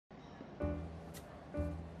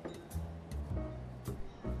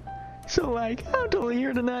So like, I'm totally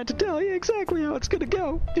here tonight to tell you exactly how it's gonna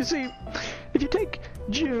go. You see, if you take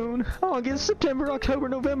June, August, September, October,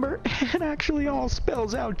 November, it actually all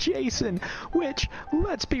spells out Jason, which,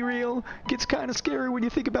 let's be real, gets kind of scary when you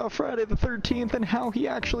think about Friday the 13th and how he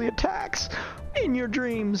actually attacks in your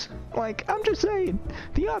dreams. Like, I'm just saying,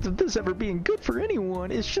 the odds of this ever being good for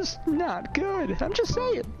anyone is just not good. I'm just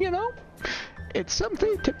saying, you know? It's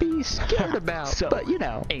something to be scared about, So, but you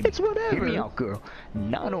know, Amy, it's whatever. Hear me out, girl.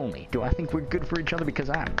 Not only do I think we're good for each other because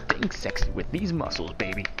I'm dang sexy with these muscles,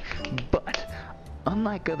 baby, but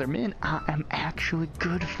unlike other men, I am actually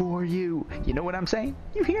good for you. You know what I'm saying?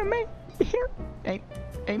 You hear me? You hear? Hey,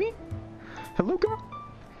 Amy? Hello, girl?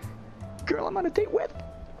 Girl I'm on a date with?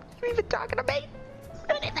 You even talking to me?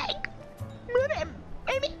 Anything?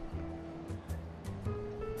 Amy?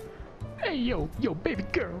 Hey, yo, baby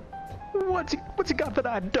girl. What's it got that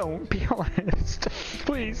I don't? Be honest,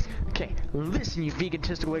 please. Okay, listen, you vegan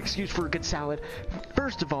testicle excuse for a good salad.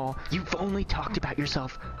 First of all, you've only talked about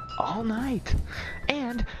yourself all night.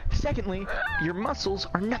 And secondly, your muscles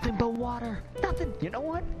are nothing but water. Nothing. You know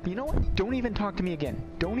what? Don't even talk to me again.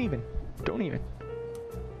 Don't even.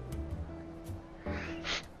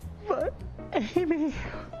 But, Amy...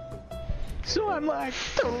 So I'm like,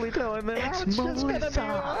 totally telling them It's it's just gonna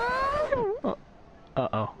be...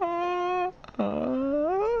 Uh-oh.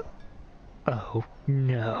 Oh,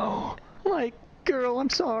 no. Like, girl, I'm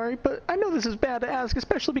sorry, but I know this is bad to ask,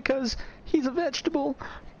 especially because he's a vegetable,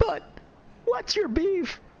 but what's your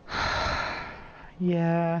beef?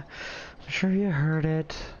 Yeah, I'm sure you heard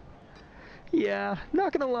it. Yeah,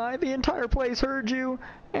 not gonna lie, the entire place heard you,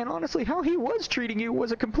 and honestly, how he was treating you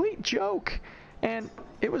was a complete joke. And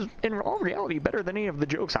it was, in all reality, better than any of the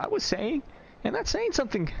jokes I was saying. And that's saying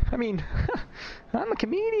something. I mean, I'm a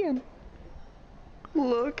comedian.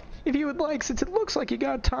 Look, if you would like, since it looks like you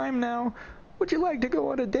got time now, would you like to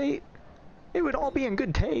go on a date? It would all be in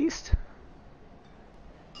good taste.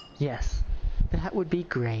 Yes, that would be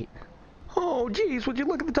great. Oh, geez, would you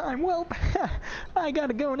look at the time? Well, I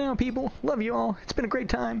gotta go now, people. Love you all. It's been a great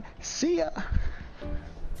time. See ya.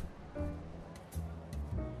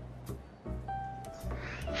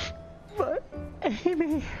 But,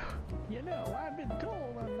 Amy, you know, I've been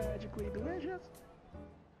told I'm magically delicious.